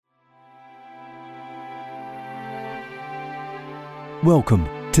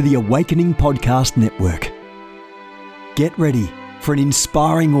Welcome to the Awakening Podcast Network. Get ready for an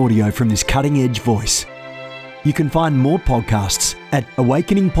inspiring audio from this cutting-edge voice. You can find more podcasts at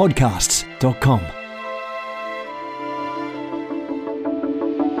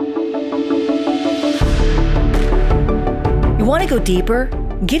awakeningpodcasts.com. You want to go deeper?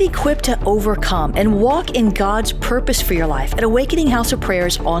 Get equipped to overcome and walk in God's purpose for your life at Awakening House of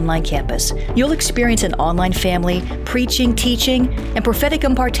Prayer's online campus. You'll experience an online family, preaching, teaching, and prophetic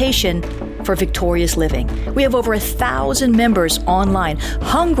impartation for victorious living. We have over 1,000 members online,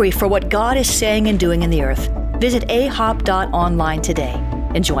 hungry for what God is saying and doing in the earth. Visit ahop.online today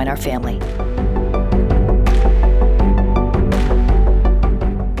and join our family.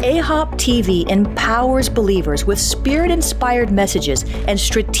 AHOP TV empowers believers with Spirit-inspired messages and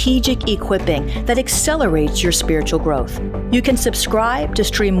strategic equipping that accelerates your spiritual growth. You can subscribe to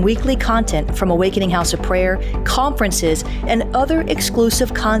stream weekly content from Awakening House of Prayer, conferences, and other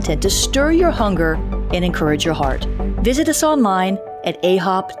exclusive content to stir your hunger and encourage your heart. Visit us online at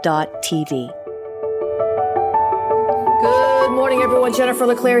ahop.tv. Good morning, everyone. Jennifer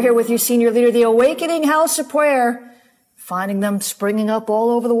LeClaire here with you, Senior Leader of the Awakening House of Prayer. Finding them springing up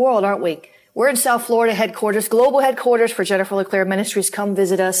all over the world, aren't we? We're in South Florida headquarters, global headquarters for Jennifer LeClaire Ministries. Come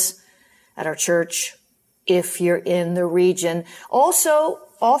visit us at our church if you're in the region. Also,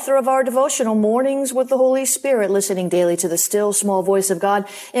 author of our devotional, Mornings with the Holy Spirit, listening daily to the still small voice of God.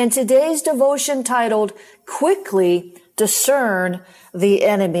 And today's devotion titled, Quickly Discern the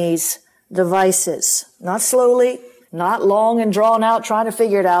Enemy's Devices. Not slowly, not long and drawn out trying to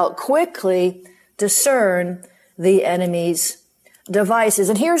figure it out. Quickly discern the enemy's devices.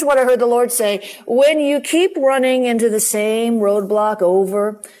 And here's what I heard the Lord say. When you keep running into the same roadblock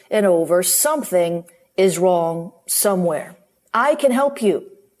over and over, something is wrong somewhere. I can help you,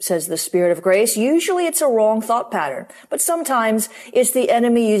 says the Spirit of grace. Usually it's a wrong thought pattern, but sometimes it's the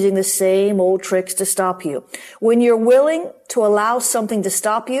enemy using the same old tricks to stop you. When you're willing to allow something to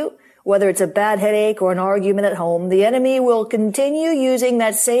stop you, whether it's a bad headache or an argument at home, the enemy will continue using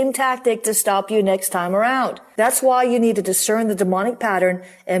that same tactic to stop you next time around. That's why you need to discern the demonic pattern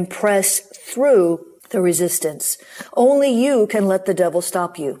and press through the resistance. Only you can let the devil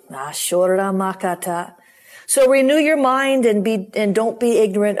stop you. So renew your mind and don't be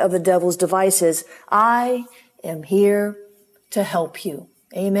ignorant of the devil's devices. I am here to help you.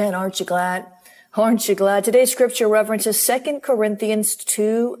 Amen. Aren't you glad? Aren't you glad? Today's scripture references 2 Corinthians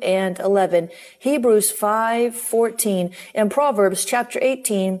 2 and 11, Hebrews 5:14, and Proverbs chapter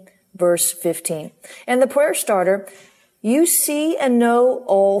 18, verse 15. And the prayer starter, you see and know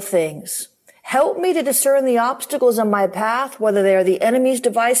all things. Help me to discern the obstacles on my path, whether they are the enemy's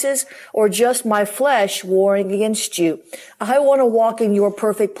devices or just my flesh warring against you. I want to walk in your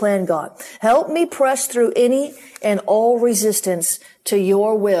perfect plan, God. Help me press through any and all resistance to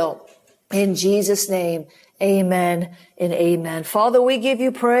your will. In Jesus' name, amen and amen. Father, we give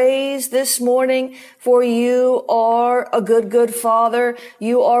you praise this morning, for you are a good Father.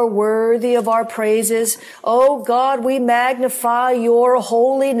 You are worthy of our praises. Oh God, we magnify your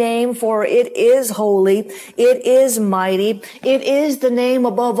holy name, for it is holy. It is mighty. It is the name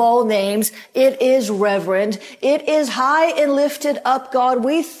above all names. It is reverend. It is high and lifted up, God.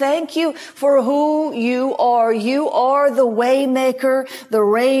 We thank you for who you are. You are the way maker, the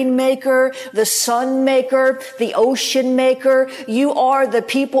rain maker, the sun maker, the ocean maker. You are the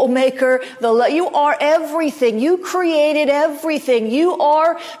people maker. You are everything. You created everything. You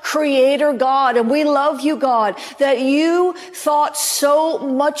are creator God. And we love you, God, that you thought so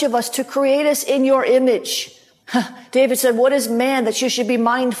much of us to create us in your image. David said, what is man that you should be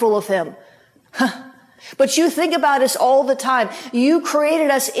mindful of him? But you think about us all the time. You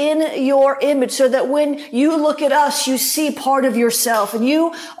created us in your image so that when you look at us, you see part of yourself, and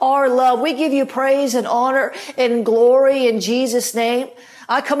you are love. We give you praise and honor and glory in Jesus' name.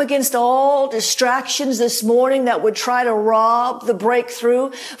 I come against all distractions this morning that would try to rob the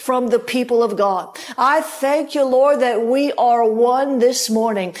breakthrough from the people of God. I thank you, Lord, that we are one this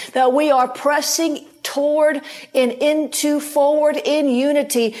morning, that we are pressing toward and into forward in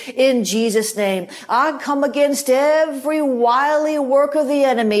unity in Jesus' name. I come against every wily work of the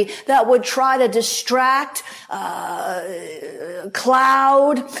enemy that would try to distract,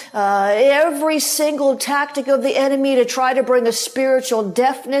 cloud, every single tactic of the enemy to try to bring a spiritual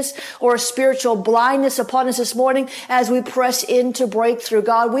deafness or a spiritual blindness upon us this morning as we press into breakthrough.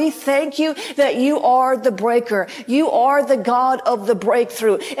 God, we thank you that you are the breaker. You are the God of the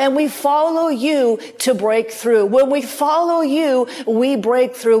breakthrough, and we follow you to break through. When we follow you, we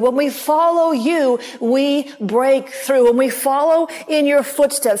break through. When we follow you, we break through. When we follow in your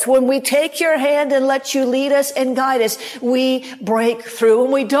footsteps, when we take your hand and let you lead us and guide us, we break through.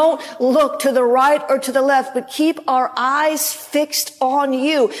 When we don't look to the right or to the left, but keep our eyes fixed on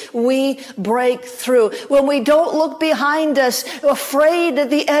you, we break through. When we don't look behind us, afraid that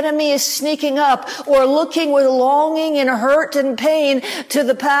the enemy is sneaking up, or looking with longing and hurt and pain to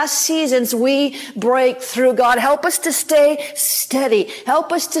the past seasons, we break through. God, help us to stay steady.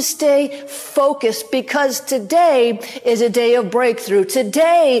 Help us to stay focused, because today is a day of breakthrough.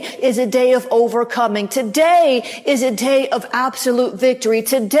 Today is a day of overcoming. Today is a day of absolute victory.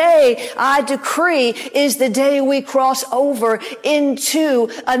 Today, I decree, is the day we cross over into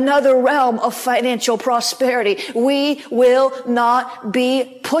another realm of financial prosperity. We will not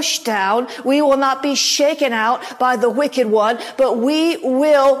be pushed down. We will not be shaken out by the wicked one, but we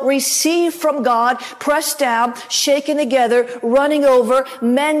will receive from God, pressed down, shaken together, running over.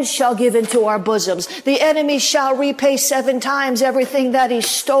 Men shall give into our bosoms. The enemy shall repay 7 times everything that he's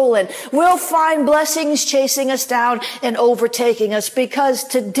stolen. We'll find blessings chasing us down and overtaking us, because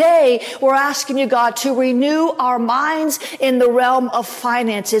today we're asking you, God, to renew our minds in the realm of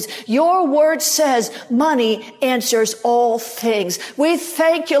finances. Your word says money answers all things. We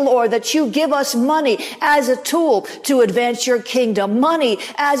thank you, Lord, that you give us money as a tool to advance your kingdom, money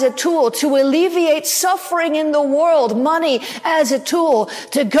as a tool to alleviate suffering in the world, money as a tool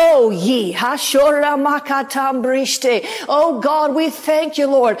to go ye. Oh God, we thank you,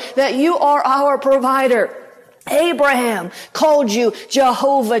 Lord, that you are our provider. Abraham called you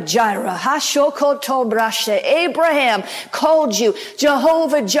Jehovah Jireh. Abraham called you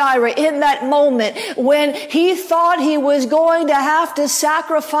Jehovah Jireh in that moment when he thought he was going to have to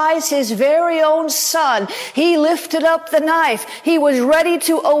sacrifice his very own son. He lifted up the knife. He was ready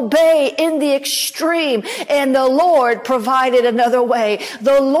to obey in the extreme, and the Lord provided another way.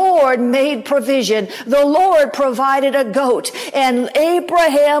 The Lord made provision. The Lord provided a goat, and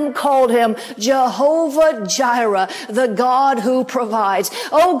Abraham called him Jehovah Jireh, the God who provides.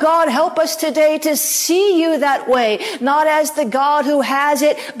 Oh God, help us today to see you that way, not as the God who has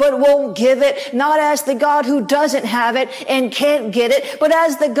it but won't give it, not as the God who doesn't have it and can't get it, but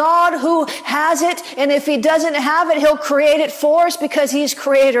as the God who has it, and if he doesn't have it, he'll create it for us because he's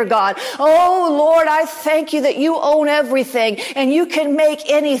creator God. Oh Lord, I thank you that you own everything and you can make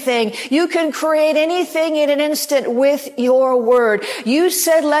anything. You can create anything in an instant with your word. You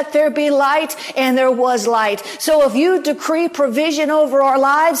said, let there be light, and there was light. So if you decree provision over our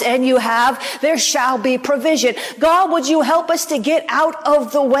lives, and you have, there shall be provision. God, would you help us to get out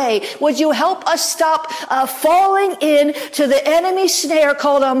of the way? Would you help us stop falling in to the enemy's snare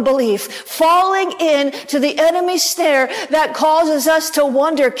called unbelief, falling in to the enemy's snare that causes us to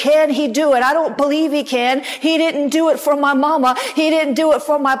wonder, can he do it? I don't believe he can. He didn't do it for my mama. He didn't do it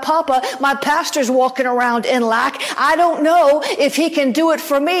for my papa. My pastor's walking around in lack. I don't know if he can do it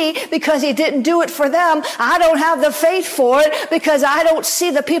for me because he didn't do it for them. I don't have the faith for it because I don't see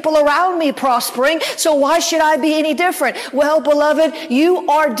the people around me prospering. So why should I be any different? Well, beloved, you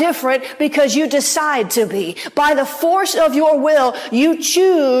are different because you decide to be. By the force of your will, you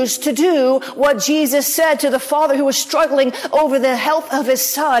choose to do what Jesus said to the father who was struggling over the health of his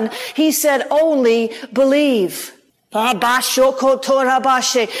son. He said, only believe. We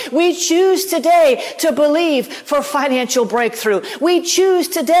choose today to believe for financial breakthrough. We choose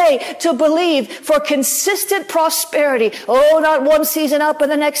today to believe for consistent prosperity. Oh, not one season up and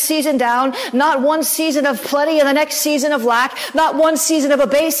the next season down. Not one season of plenty and the next season of lack. Not one season of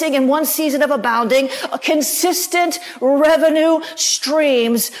abasing and one season of abounding. A consistent revenue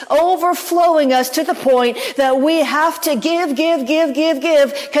streams overflowing us to the point that we have to give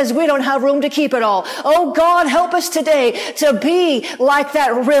because we don't have room to keep it all. Oh God, help us today to be like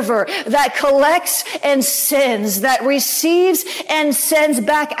that river that collects and sends, that receives and sends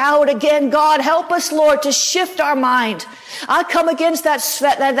back out again. God, help us, Lord, to shift our mind. I come against that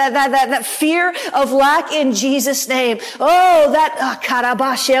fear of lack in Jesus' name. Oh,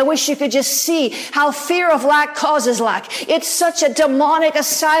 karabashi. I wish you could just see how fear of lack causes lack. It's such a demonic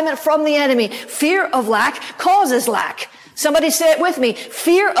assignment from the enemy. Fear of lack causes lack. Somebody say it with me.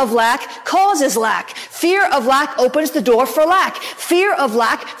 Fear of lack causes lack. Fear of lack opens the door for lack. Fear of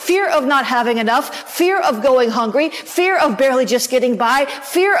lack, fear of not having enough, fear of going hungry, fear of barely just getting by,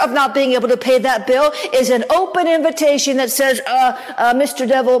 fear of not being able to pay that bill is an open invitation that says, Mr.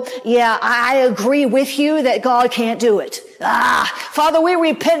 Devil, yeah, I agree with you that God can't do it. Father, we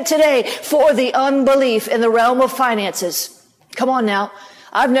repent today for the unbelief in the realm of finances. Come on now.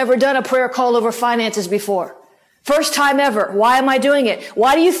 I've never done a prayer call over finances before. First time ever. Why am I doing it?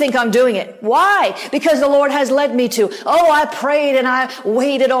 Why do you think I'm doing it? Why? Because the Lord has led me to. Oh, I prayed and I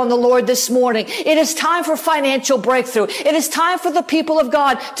waited on the Lord this morning. It is time for financial breakthrough. It is time for the people of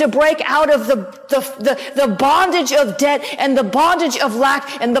God to break out of the bondage of debt and the bondage of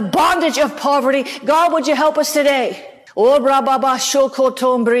lack and the bondage of poverty. God, would you help us today?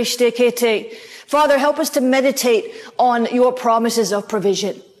 Father, help us to meditate on your promises of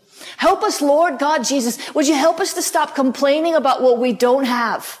provision. Help us, Lord God Jesus. Would you help us to stop complaining about what we don't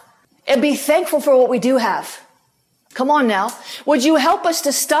have and be thankful for what we do have? Come on now. Would you help us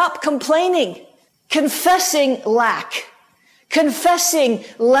to stop complaining, confessing lack, confessing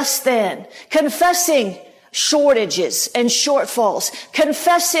less than, confessing shortages and shortfalls,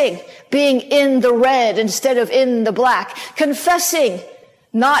 confessing being in the red instead of in the black, confessing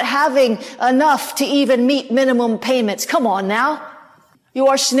not having enough to even meet minimum payments. Come on now. You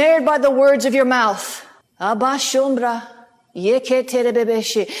are snared by the words of your mouth. By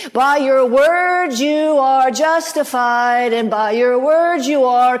your words you are justified, and by your words you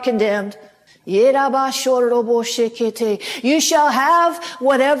are condemned. You shall have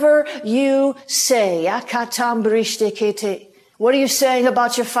whatever you say. What are you saying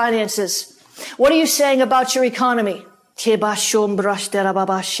about your finances? What are you saying about your economy?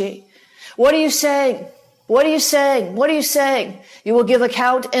 What are you saying? What are you saying? What are you saying? You will give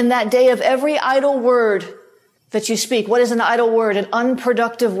account in that day of every idle word that you speak. What is an idle word? An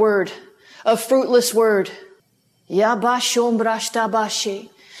unproductive word, a fruitless word. We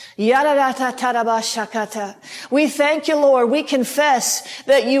thank you, Lord. We confess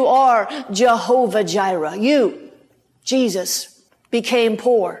that you are Jehovah Jireh. You, Jesus, became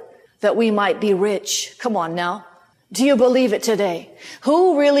poor that we might be rich. Come on now. Do you believe it today?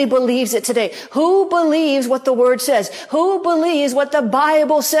 Who really believes it today? Who believes what the word says? Who believes what the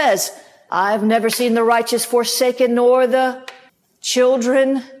Bible says? I've never seen the righteous forsaken, nor the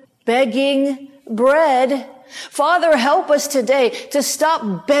children begging bread. Father, help us today to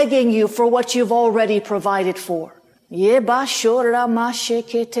stop begging you for what you've already provided for. Help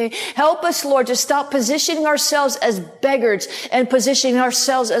us, Lord, to stop positioning ourselves as beggars and positioning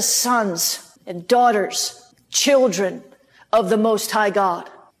ourselves as sons and daughters, children of the Most High God.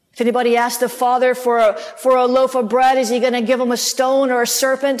 If anybody asked the Father for a loaf of bread, is he going to give him a stone or a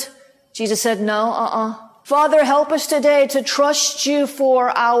serpent? Jesus said, no, Father, help us today to trust you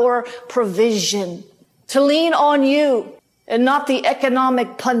for our provision, to lean on you and not the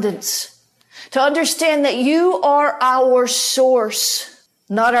economic pundits, to understand that you are our source,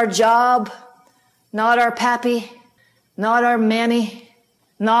 not our job, not our pappy, not our mammy,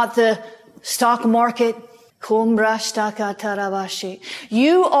 not the stock market.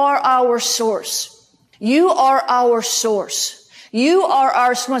 You are our source. You are our source. You are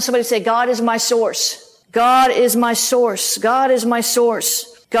our, somebody say, God is my source. God is my source. God is my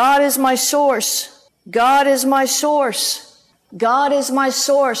source. God is my source. God is my source. God is my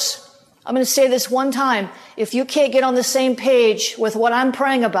source. I'm going to say this one time. If you can't get on the same page with what I'm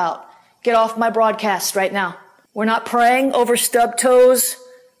praying about, get off my broadcast right now. We're not praying over stub toes,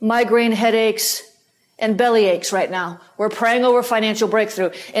 migraine headaches, and belly aches right now. We're praying over financial breakthrough.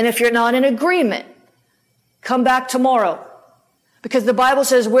 And if you're not in agreement, come back tomorrow. Because the Bible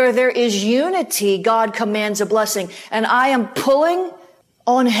says where there is unity, God commands a blessing. And I am pulling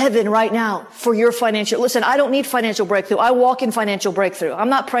on heaven right now for your financial. Listen, I don't need financial breakthrough. I walk in financial breakthrough. I'm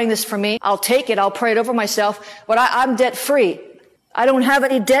not praying this for me. I'll take it. I'll pray it over myself. But I'm debt free. I don't have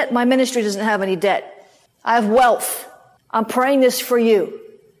any debt. My ministry doesn't have any debt. I have wealth. I'm praying this for you.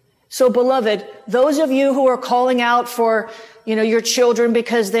 So beloved, those of you who are calling out for, your children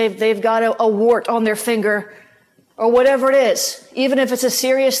because they've got a wart on their finger or whatever it is, even if it's a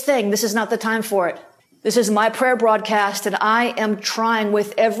serious thing, this is not the time for it. This is my prayer broadcast, and I am trying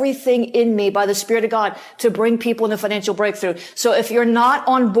with everything in me by the Spirit of God to bring people into financial breakthrough. So if you're not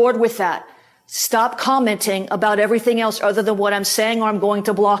on board with that, stop commenting about everything else other than what I'm saying, or I'm going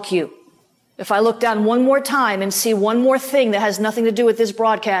to block you. If I look down one more time and see one more thing that has nothing to do with this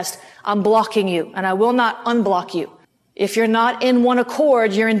broadcast, I'm blocking you, and I will not unblock you. If you're not in one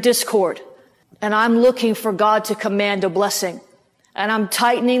accord, you're in discord. And I'm looking for God to command a blessing. And I'm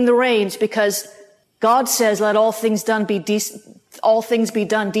tightening the reins because God says, let all things be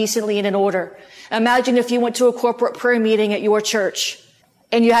done decently and in order. Imagine if you went to a corporate prayer meeting at your church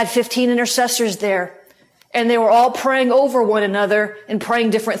and you had 15 intercessors there and they were all praying over one another and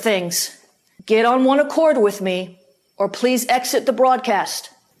praying different things. Get on one accord with me, or please exit the broadcast.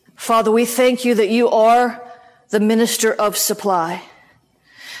 Father, we thank you that you are the minister of supply.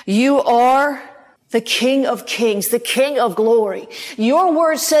 You are the King of Kings, the King of Glory. Your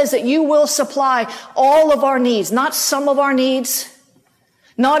word says that you will supply all of our needs, not some of our needs,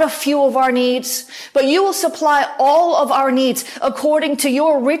 not a few of our needs, but you will supply all of our needs according to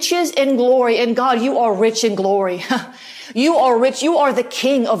your riches in glory. And God, you are rich in glory. You are rich. You are the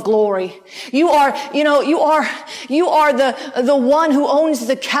King of glory. You are the one who owns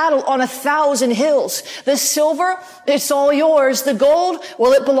the cattle on 1,000 hills. The silver, it's all yours. The gold,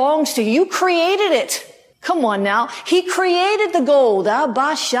 well, it belongs to you. You created it. Come on now. He created the gold. All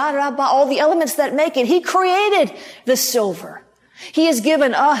the elements that make it. He created the silver. He has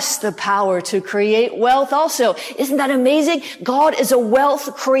given us the power to create wealth also. Isn't that amazing? God is a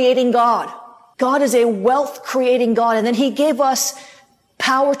wealth creating God. God is a wealth creating God. And then he gave us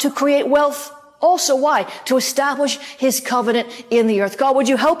power to create wealth also. Why? To establish his covenant in the earth. God, would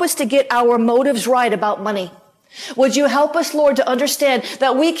you help us to get our motives right about money? Would you help us, Lord, to understand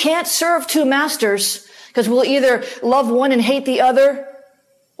that we can't serve two masters because we'll either love one and hate the other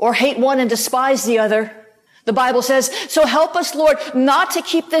or hate one and despise the other. The Bible says, so help us, Lord, not to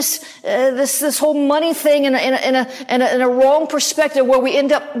keep this whole money thing in a wrong perspective where we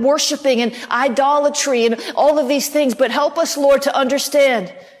end up worshiping and idolatry and all of these things. But help us, Lord, to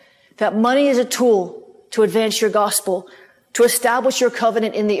understand that money is a tool to advance your gospel, to establish your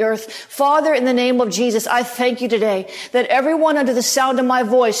covenant in the earth. Father, in the name of Jesus, I thank you today that everyone under the sound of my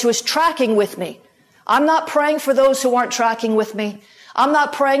voice who is tracking with me, I'm not praying for those who aren't tracking with me. I'm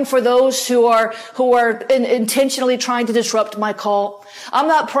not praying for those who are intentionally trying to disrupt my call. I'm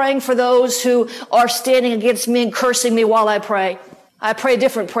not praying for those who are standing against me and cursing me while I pray. I pray a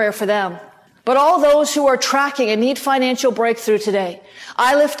different prayer for them. But all those who are tracking and need financial breakthrough today,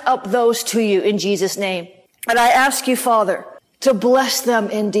 I lift up those to you in Jesus' name. And I ask you, Father, to bless them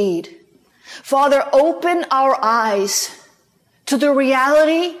indeed. Father, open our eyes to the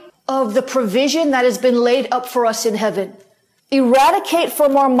reality of the provision that has been laid up for us in heaven. Eradicate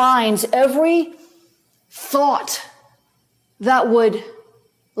from our minds every thought that would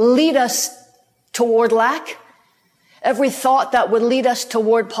lead us toward lack, every thought that would lead us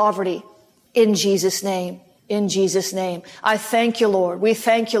toward poverty. In Jesus' name. In Jesus' name. I thank you, Lord. We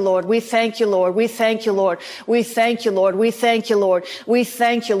thank you, Lord. We thank you, Lord. We thank you, Lord. We thank you, Lord. We thank you, Lord. We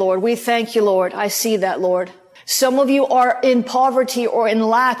thank you, Lord. We thank you, Lord. I see that, Lord. Some of you are in poverty or in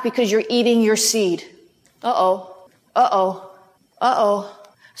lack because you're eating your seed. Some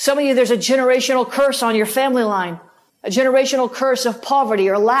of you, there's a generational curse on your family line, a generational curse of poverty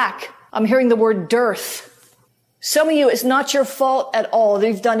or lack. I'm hearing the word dearth. Some of you, it's not your fault at all.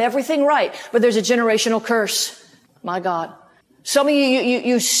 You've done everything right, but there's a generational curse. My God. Some of you,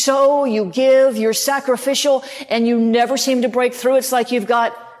 you sow, you give, you're sacrificial, and you never seem to break through. It's like you've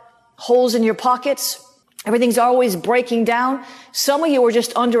got holes in your pockets. Everything's always breaking down. Some of you are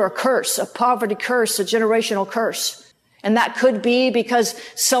just under a curse, a poverty curse, a generational curse. And that could be because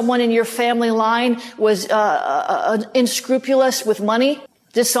someone in your family line was unscrupulous with money,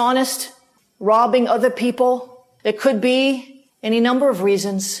 dishonest, robbing other people. It could be any number of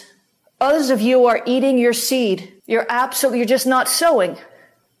reasons. Others of you are eating your seed. You're just not sowing.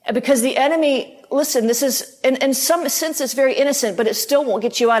 Because the enemy, listen, this is, in some sense, it's very innocent, but it still won't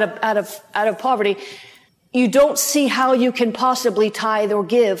get you out of poverty. You don't see how you can possibly tithe or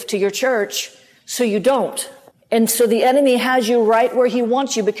give to your church, so you don't. And so the enemy has you right where he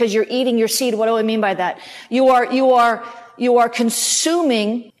wants you because you're eating your seed. What do I mean by that? You are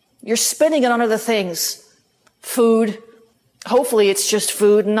consuming, you're spending it on other things. Food. Hopefully it's just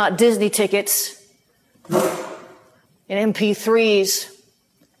food and not Disney tickets and MP3s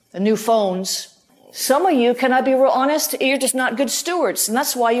and new phones. Some of you, can I be real honest? You're just not good stewards, and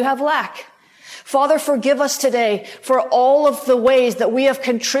that's why you have lack. Father, forgive us today for all of the ways that we have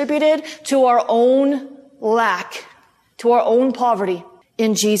contributed to our own lack, to our own poverty,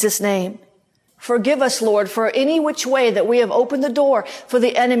 in Jesus' name. Forgive us, Lord, for any which way that we have opened the door for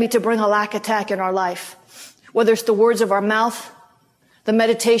the enemy to bring a lack attack in our life. Whether it's the words of our mouth, the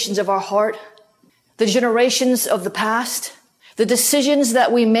meditations of our heart, the generations of the past, the decisions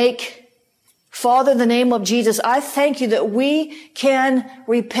that we make. Father, in the name of Jesus, I thank you that we can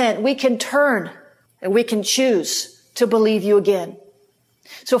repent, we can turn, and we can choose to believe you again.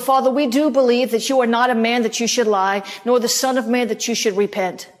 So, Father, we do believe that you are not a man that you should lie, nor the son of man that you should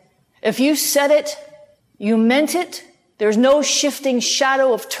repent. If you said it, you meant it. There's no shifting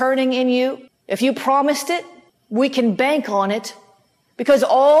shadow of turning in you. If you promised it, we can bank on it because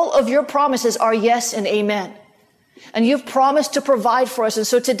all of your promises are yes and amen. And you've promised to provide for us. And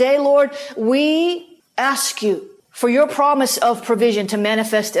so today, Lord, we ask you for your promise of provision to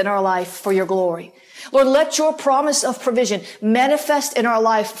manifest in our life for your glory. Lord, let your promise of provision manifest in our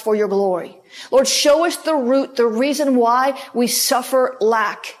life for your glory. Lord, show us the root, the reason why we suffer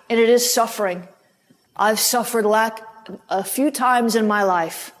lack, and it is suffering. I've suffered lack a few times in my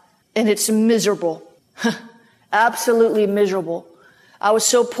life, and it's miserable. Absolutely miserable. I was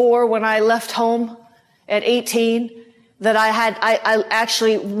so poor when I left home at 18 that I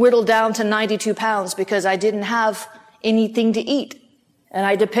actually whittled down to 92 pounds because I didn't have anything to eat. And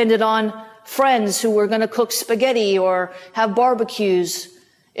I depended on friends who were going to cook spaghetti or have barbecues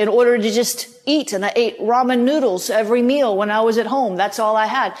in order to just eat. And I ate ramen noodles every meal when I was at home. That's all I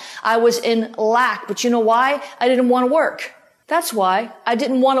had. I was in lack. But you know why? I didn't want to work. That's why I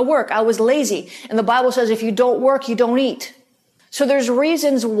didn't want to work. I was lazy. And the Bible says if you don't work, you don't eat. So there's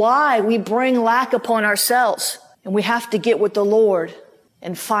reasons why we bring lack upon ourselves. And we have to get with the Lord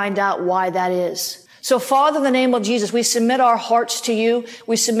and find out why that is. So Father, in the name of Jesus, we submit our hearts to you.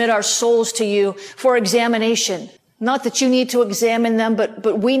 We submit our souls to you for examination. Not that you need to examine them,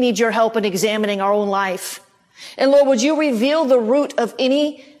 but we need your help in examining our own life. And Lord, would you reveal the root of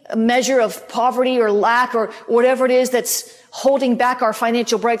any measure of poverty or lack or whatever it is that's holding back our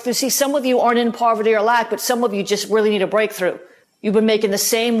financial breakthrough? See, some of you aren't in poverty or lack, but some of you just really need a breakthrough. You've been making the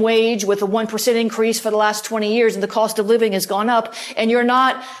same wage with a 1% increase for the last 20 years, and the cost of living has gone up, and you're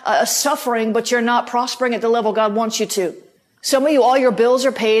not suffering, but you're not prospering at the level God wants you to. Some of you, all your bills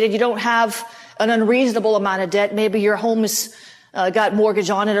are paid, and you don't have an unreasonable amount of debt. Maybe your home has got mortgage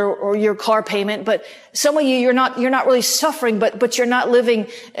on it or your car payment, but some of you, you're not really suffering, but you're not living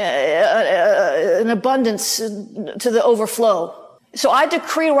in abundance to the overflow. So I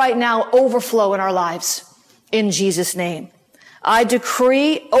decree right now overflow in our lives in Jesus' name. I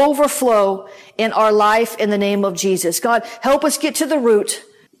decree overflow in our life in the name of Jesus. God, help us get to the root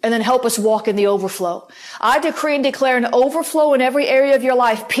and then help us walk in the overflow. I decree and declare an overflow in every area of your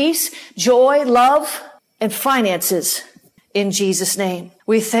life. Peace, joy, love, and finances in Jesus' name.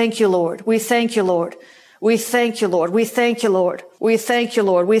 We thank you, Lord. We thank you, Lord. We thank you, Lord. We thank you, Lord. We thank you,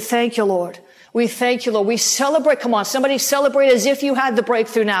 Lord. We thank you, Lord. We thank you, Lord. We celebrate. Come on, somebody celebrate as if you had the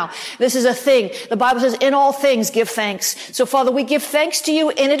breakthrough now. This is a thing. The Bible says, in all things, give thanks. So, Father, we give thanks to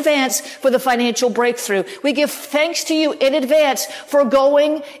you in advance for the financial breakthrough. We give thanks to you in advance for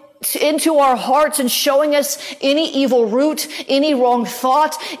going into our hearts and showing us any evil root, any wrong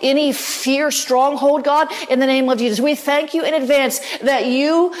thought, any fear stronghold, God, in the name of Jesus. We thank you in advance that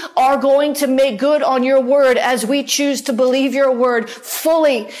you are going to make good on your word as we choose to believe your word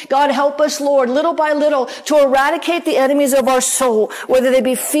fully. God, help us, Lord, little by little to eradicate the enemies of our soul, whether they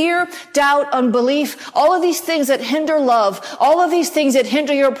be fear, doubt, unbelief, all of these things that hinder love, all of these things that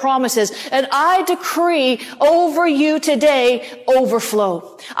hinder your promises. And I decree over you today,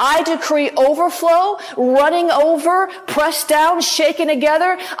 overflow. I decree overflow, running over, pressed down, shaken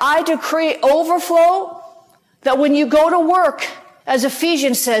together. I decree overflow that when you go to work, as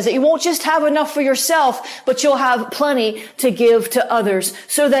Ephesians says, that you won't just have enough for yourself, but you'll have plenty to give to others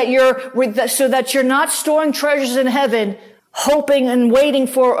so that you're not storing treasures in heaven, hoping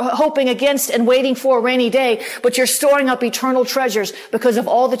against and waiting for a rainy day, but you're storing up eternal treasures because of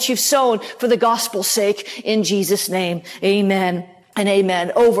all that you've sown for the gospel's sake in Jesus' name. Amen. And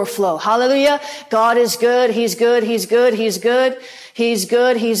amen. Overflow. Hallelujah. God is good. He's good. He's good. He's good. He's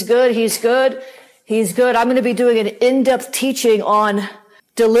good. He's good. He's good. He's good. I'm going to be doing an in-depth teaching on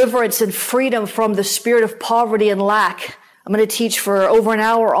deliverance and freedom from the spirit of poverty and lack. I'm going to teach for over an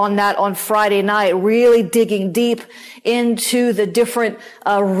hour on that on Friday night, really digging deep into the different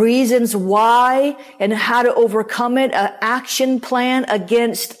reasons why and how to overcome it, an action plan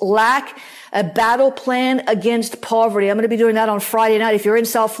against lack, a battle plan against poverty. I'm going to be doing that on Friday night. If you're in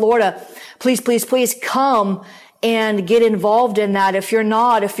South Florida, please come and get involved in that. If you're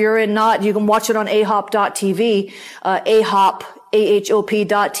not, you can watch it on ahop.tv, ahop.tv.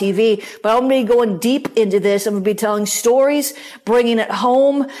 But I'm going to be going deep into this. I'm going to be telling stories, bringing it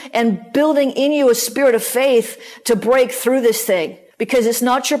home, and building in you a spirit of faith to break through this thing. Because it's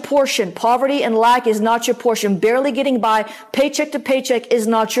not your portion. Poverty and lack is not your portion. Barely getting by, paycheck to paycheck is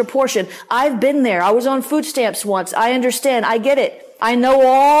not your portion. I've been there. I was on food stamps once. I understand. I get it. I know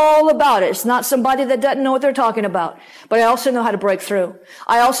all about it. It's not somebody that doesn't know what they're talking about. But I also know how to break through.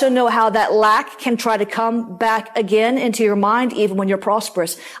 I also know how that lack can try to come back again into your mind even when you're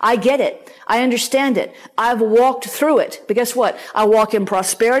prosperous. I get it. I understand it. I've walked through it. But guess what? I walk in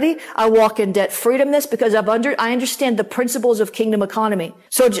prosperity. I walk in debt freedomness because I understand the principles of kingdom economy.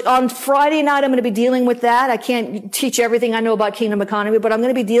 So on Friday night, I'm going to be dealing with that. I can't teach everything I know about kingdom economy, but I'm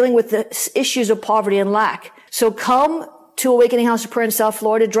going to be dealing with the issues of poverty and lack. So come to Awakening House of Prayer in South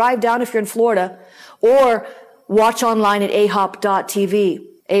Florida. Drive down if you're in Florida, or watch online at ahop.tv.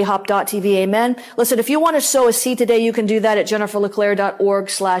 ahop.tv. Amen. Listen, if you want to sow a seed today, you can do that at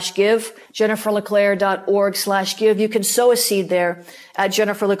jenniferleclaire.org/give. jenniferleclaire.org/give. You can sow a seed there at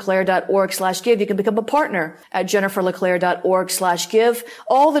jenniferleclaire.org/give. You can become a partner at jenniferleclaire.org/give.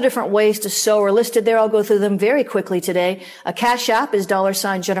 All the different ways to sow are listed there. I'll go through them very quickly today. A Cash App is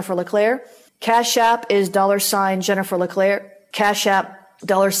 $ Jennifer LeClaire. Cash App is $ Jennifer LeClaire. Cash App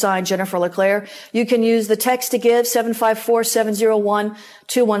 $ Jennifer LeClaire. You can use the text to give,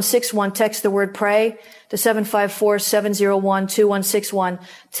 754-701-2161. Text the word pray to 754-701-2161.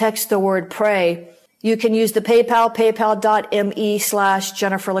 Text the word pray. You can use the PayPal,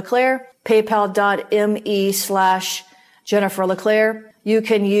 paypal.me/Jennifer LeClaire, paypal.me/Jennifer LeClaire. You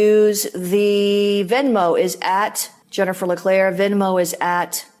can use the Venmo is at Jennifer LeClaire. Venmo is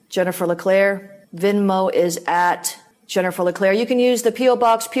at Jennifer LeClaire. Venmo is at Jennifer LeClaire. You can use the P.O.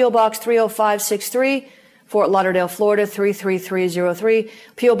 Box 30563, Fort Lauderdale, Florida, 33303.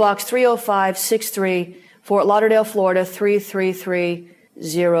 P.O. Box 30563, Fort Lauderdale, Florida,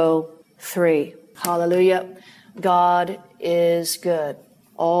 33303. Hallelujah. God is good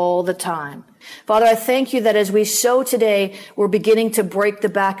all the time. Father, I thank you that as we sow today, we're beginning to break the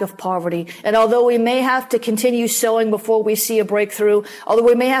back of poverty. And although we may have to continue sowing before we see a breakthrough, although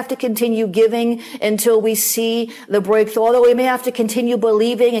we may have to continue giving until we see the breakthrough, although we may have to continue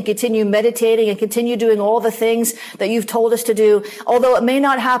believing and continue meditating and continue doing all the things that you've told us to do, although it may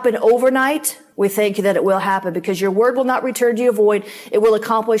not happen overnight, we thank you that it will happen because your word will not return to you void. It will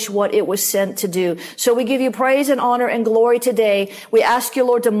accomplish what it was sent to do. So we give you praise and honor and glory today. We ask you,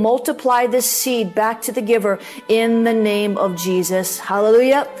 Lord, to multiply this seed back to the giver in the name of Jesus.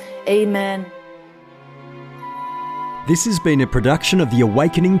 Hallelujah. Amen. This has been a production of the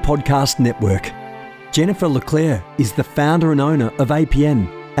Awakening Podcast Network. Jennifer LeClaire is the founder and owner of APN.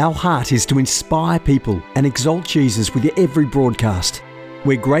 Our heart is to inspire people and exalt Jesus with every broadcast.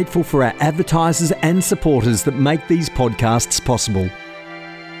 We're grateful for our advertisers and supporters that make these podcasts possible.